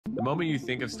The moment you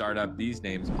think of startup, these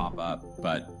names pop up,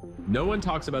 but no one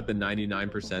talks about the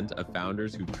 99% of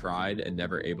founders who tried and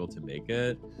never able to make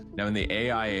it. Now, in the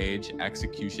AI age,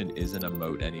 execution isn't a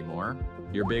moat anymore.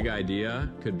 Your big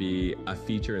idea could be a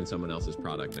feature in someone else's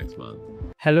product next month.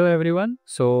 Hello everyone.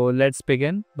 So let's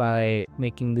begin by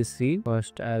making this seed.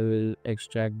 First, I will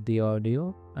extract the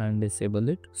audio and disable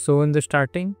it. So in the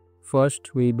starting,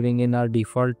 first we bring in our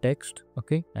default text.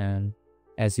 Okay. And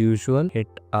as usual, hit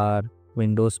our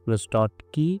Windows plus dot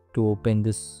key to open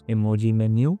this emoji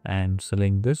menu and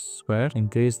select this square,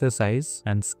 increase the size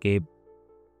and scale.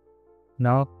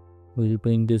 Now we'll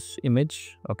bring this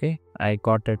image. Okay. I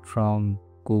got it from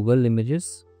Google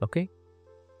Images. Okay.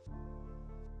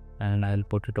 And I'll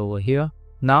put it over here.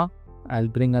 Now I'll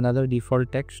bring another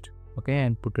default text, okay,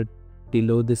 and put it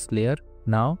below this layer.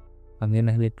 Now again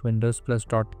I'll hit Windows plus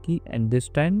dot key, and this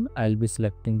time I'll be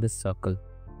selecting this circle.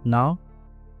 Now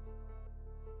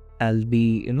I'll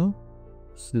be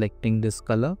selecting this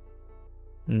color,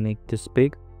 make this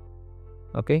big.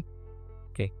 Okay.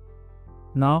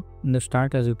 Now in the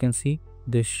start, as you can see,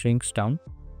 this shrinks down,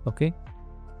 okay,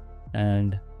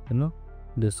 and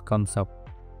this comes up.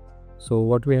 So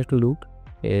what we have to do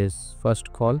is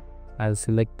first call, I'll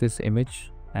select this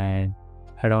image and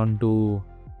head on to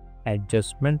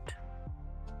adjustment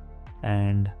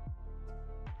and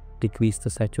decrease the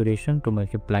saturation to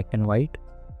make it black and white.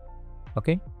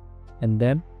 Okay. And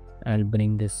then I'll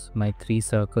bring this my 3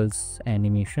 circles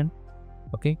animation.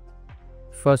 Okay.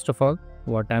 First of all,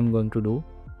 what I'm going to do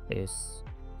is,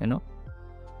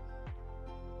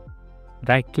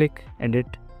 right click, edit,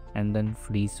 and then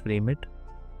freeze frame it.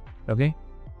 Okay.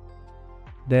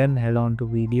 Then head on to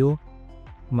video,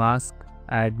 mask,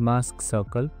 add mask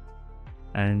circle,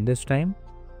 and this time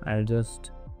I'll just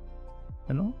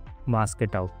mask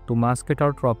it out. To mask it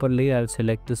out properly, I'll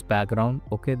select this background,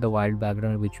 okay, the wild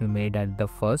background which we made at the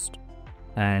first,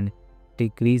 and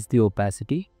decrease the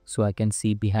opacity so I can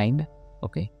see behind,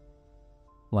 okay,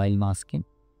 while masking.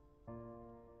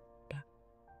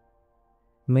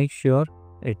 Make sure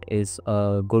it is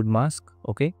a good mask,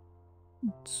 okay,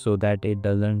 so that it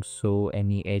doesn't show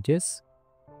any edges.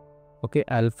 Okay,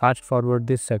 I'll fast forward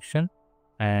this section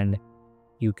and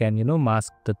you can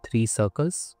mask the 3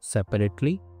 circles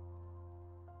separately.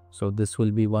 So this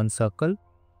will be one circle,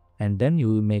 and then you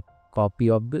will make copy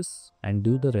of this and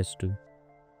do the rest too.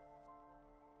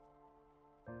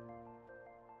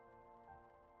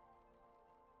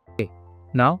 Okay,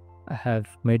 now I have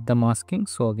made the masking,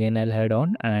 so again I'll head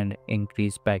on and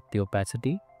increase back the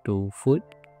opacity to full.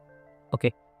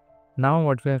 Okay, now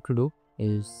what we have to do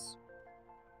is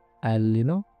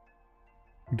I'll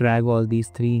drag all these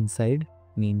 3 inside,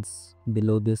 means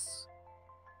below this,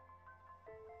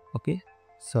 okay,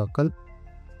 circle,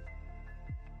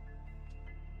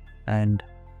 and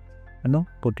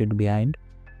put it behind.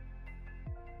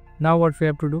 Now what we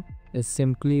have to do is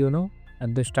simply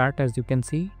at the start, as you can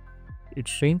see, it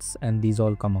shrinks and these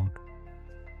all come out.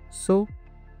 So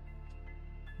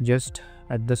just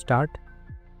at the start,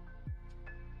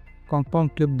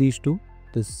 compound clip these 2,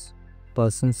 this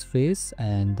person's face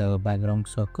and the background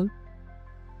circle,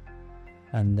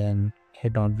 and then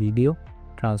hit on video,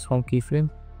 transform keyframe,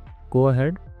 go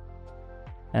ahead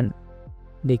and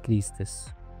decrease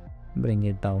this, bring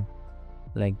it down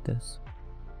like this.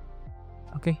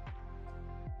 Okay,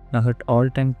 now hit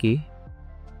Alt and K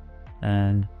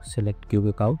and select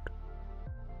cubic out.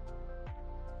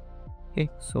 Okay,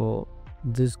 so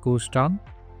this goes down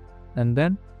and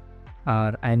then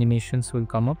our animations will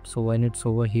come up. So when it's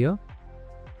over here,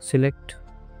 select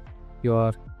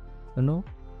your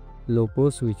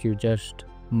logos which you just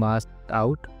masked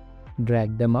out,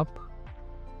 drag them up,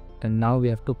 and now we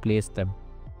have to place them.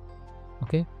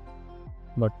 Okay,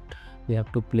 but we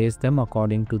have to place them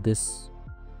according to this.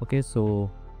 Okay, so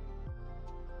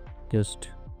just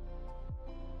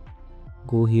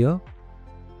go here,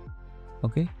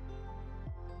 okay,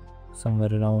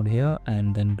 somewhere around here,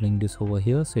 and then bring this over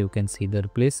here so you can see their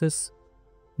places.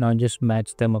 Now just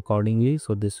match them accordingly.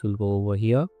 So this will go over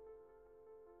here,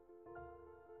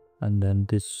 and then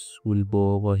this will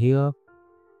go over here,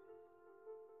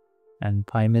 and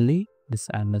finally this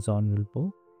Amazon will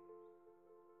go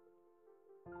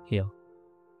here.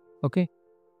 Okay,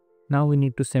 now we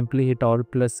need to simply hit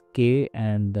Alt plus K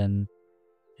and then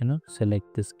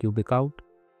select this cubic out.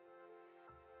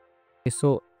 Okay,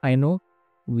 so I know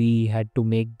we had to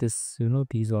make this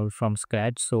these all from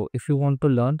scratch. So if you want to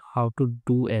learn how to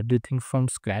do everything from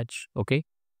scratch, okay,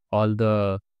 all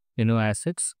the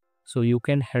assets, so you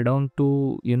can head on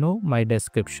to my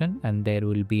description, and there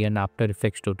will be an After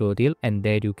Effects tutorial, and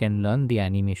there you can learn the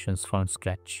animations from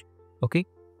scratch. Okay,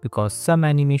 because some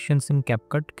animations in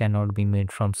CapCut cannot be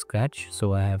made from scratch,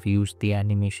 so I have used the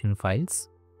animation files.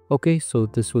 Okay, so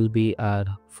this will be our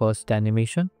first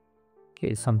animation.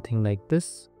 Okay, something like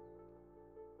this.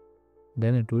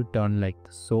 Then it will turn like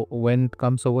this. So when it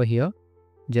comes over here,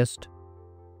 just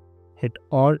hit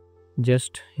or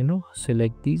just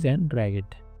select these and drag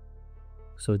it.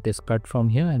 So this cut from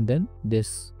here, and then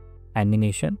this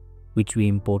animation which we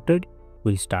imported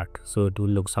will start. So it will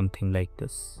look something like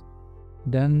this.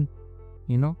 Then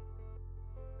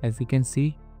as you can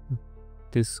see,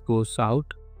 this goes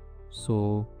out.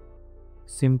 So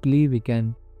simply we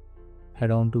can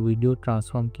head on to video,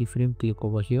 transform keyframe, click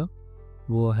over here,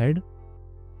 go ahead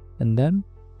and then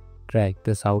drag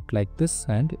this out like this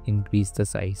and increase the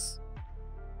size.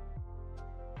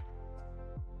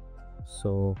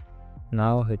 So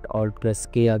now hit Alt plus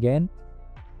K again,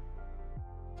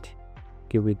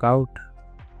 cubic out,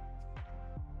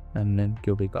 and then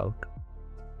cubic out.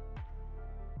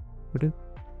 Okay.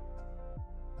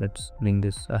 Let's bring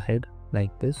this ahead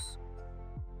like this.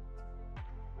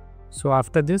 So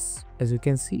after this, as you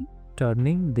can see,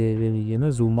 turning, they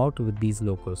will zoom out with these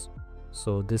logos.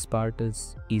 So this part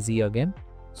is easy again.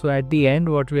 So at the end,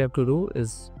 what we have to do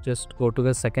is just go to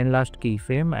the second last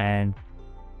keyframe and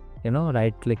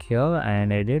right click here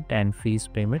and edit and freeze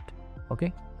frame it.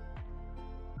 Okay.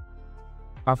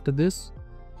 After this,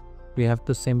 we have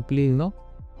to simply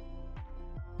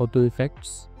auto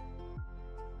effects,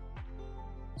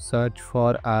 search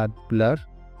for our blur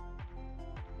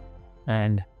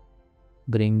and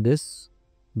bring this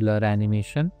blur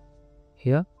animation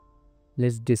here.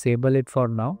 Let's disable it for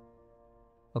now.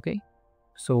 Okay.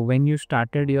 So when you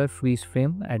started your freeze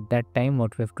frame, at that time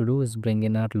what we have to do is bring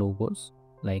in our logos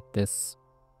like this.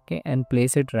 Okay, and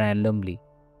place it randomly.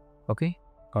 Okay,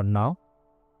 or now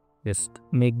just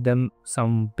make them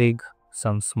some big,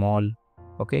 some small.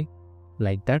 Okay,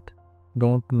 like that.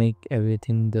 Don't make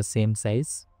everything the same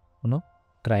size.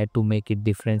 Try to make it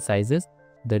different sizes.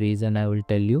 The reason I will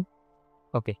tell you.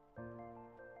 Okay,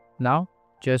 now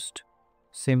just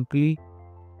simply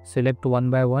select one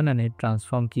by one and hit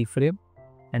transform keyframe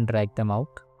and drag them out.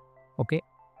 Okay,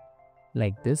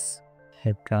 like this.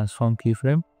 Hit transform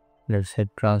keyframe. Let's hit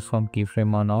transform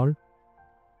keyframe on all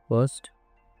first,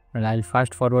 and I'll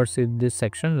fast forward this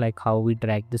section, like how we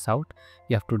drag this out.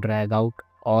 You have to drag out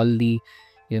all the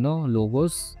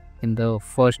logos in the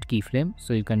first keyframe,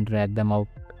 so you can drag them out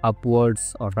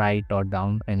upwards or right or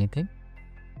down, anything.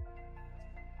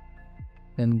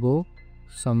 Then go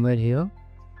somewhere here,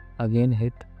 again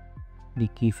hit the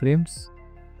keyframes,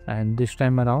 and this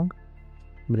time around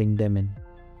bring them in.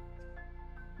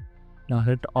 Now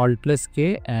hit Alt plus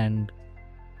K and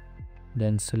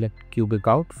then select cubic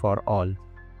out for all.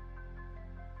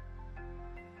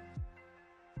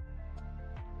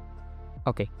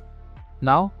 Okay,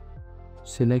 now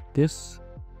select this.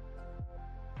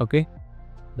 Okay,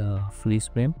 the freeze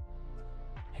frame,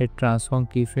 hit transform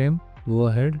keyframe, go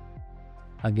ahead,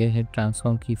 again hit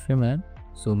transform keyframe and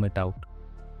zoom it out.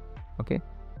 Okay,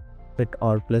 hit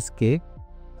Alt plus K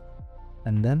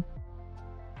and then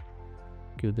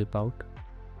cubic out.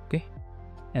 Okay,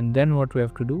 and then what we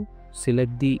have to do,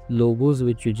 select the logos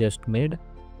which you just made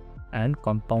and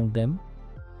compound them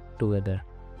together,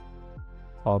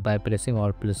 or by pressing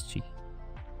Alt plus G.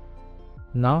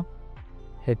 Now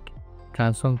hit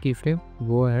transform keyframe,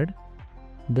 go ahead,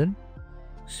 then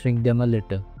shrink them a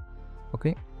little.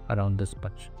 Okay, around this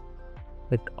much.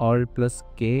 Hit Alt plus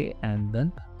K and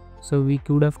then, so we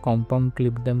could have compound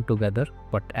clipped them together,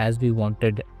 but as we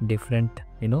wanted different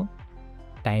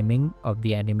timing of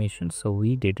the animation, so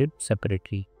we did it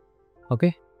separately.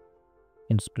 Okay,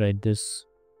 and spread this.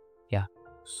 Yeah,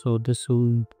 so this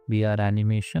will be our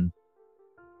animation.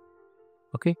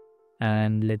 Okay,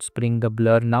 and let's bring the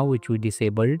blur now, which we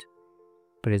disabled.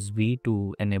 Press V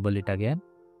to enable it again,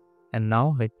 and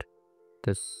now hit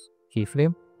this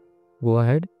keyframe, go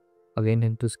ahead, again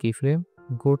hit this keyframe,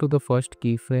 go to the first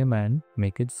keyframe and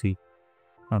make it Z.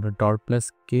 Now hit Alt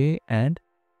plus K and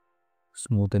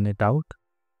smoothen it out,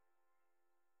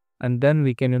 and then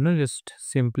we can just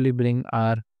simply bring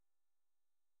our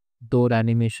door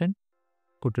animation,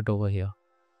 put it over here.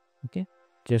 Okay,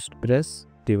 just press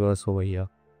reverse over here.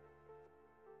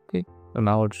 Okay, so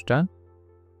now it's done.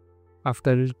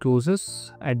 After it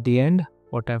closes, at the end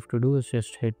what I have to do is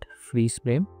just hit freeze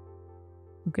frame.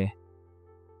 Okay,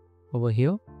 over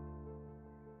here,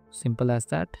 simple as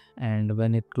that. And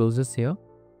when it closes here,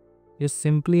 just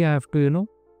simply I have to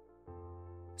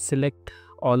select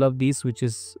all of these which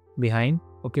is behind.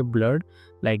 Okay, blurred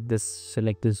like this.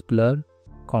 Select this blur,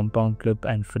 compound clip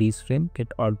and freeze frame,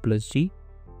 hit Alt plus G.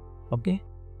 Okay,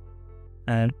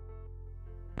 and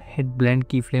hit blend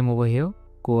keyframe over here.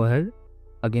 Go ahead,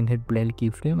 again hit blend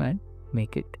keyframe and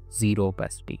make it 0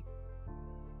 opacity.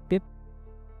 Tip.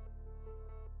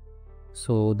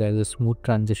 So there's a smooth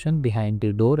transition behind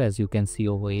the door, as you can see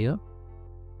over here.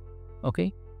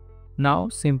 Okay. Now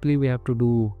simply we have to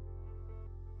do,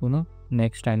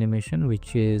 next animation,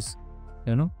 which is,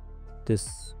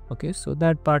 this. Okay. So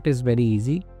that part is very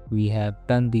easy. We have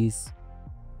done these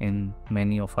in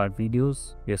many of our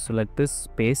videos. Just select this,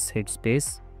 space, hit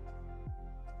space,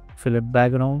 fill it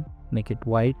background, make it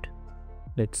white.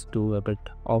 Let's do a bit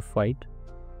off white,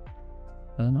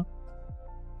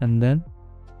 and then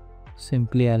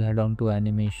simply I'll head on to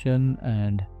animation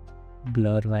and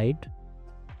blur right.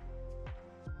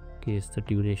 Okay, it's the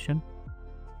duration.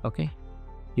 Okay,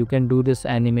 you can do this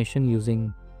animation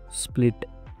using split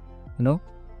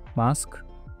mask,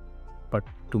 but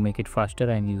to make it faster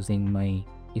I'm using my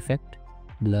effect,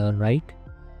 blur right,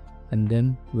 and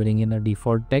then bring in a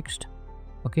default text.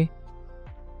 Okay,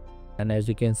 and as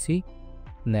you can see,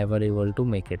 never able to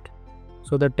make it.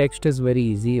 So the text is very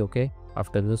easy. Okay,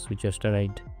 after this we just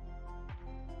write,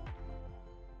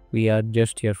 we are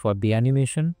just here for the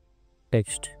animation.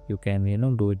 Text you can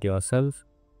do it yourself,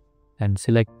 and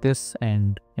select this,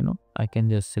 and I can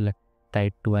just select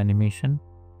type to animation,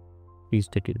 freeze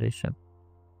the duration.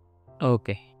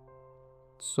 Okay,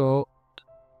 so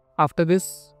after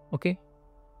this, okay,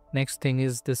 next thing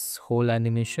is this whole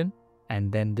animation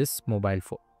and then this mobile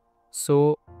phone.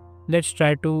 So let's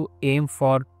try to aim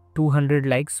for 200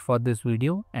 likes for this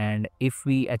video, and if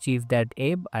we achieve that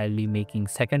aim, I'll be making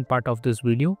second part of this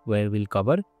video where we'll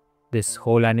cover this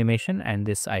whole animation and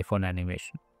this iPhone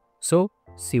animation. So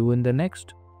see you in the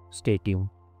next. Stay tuned.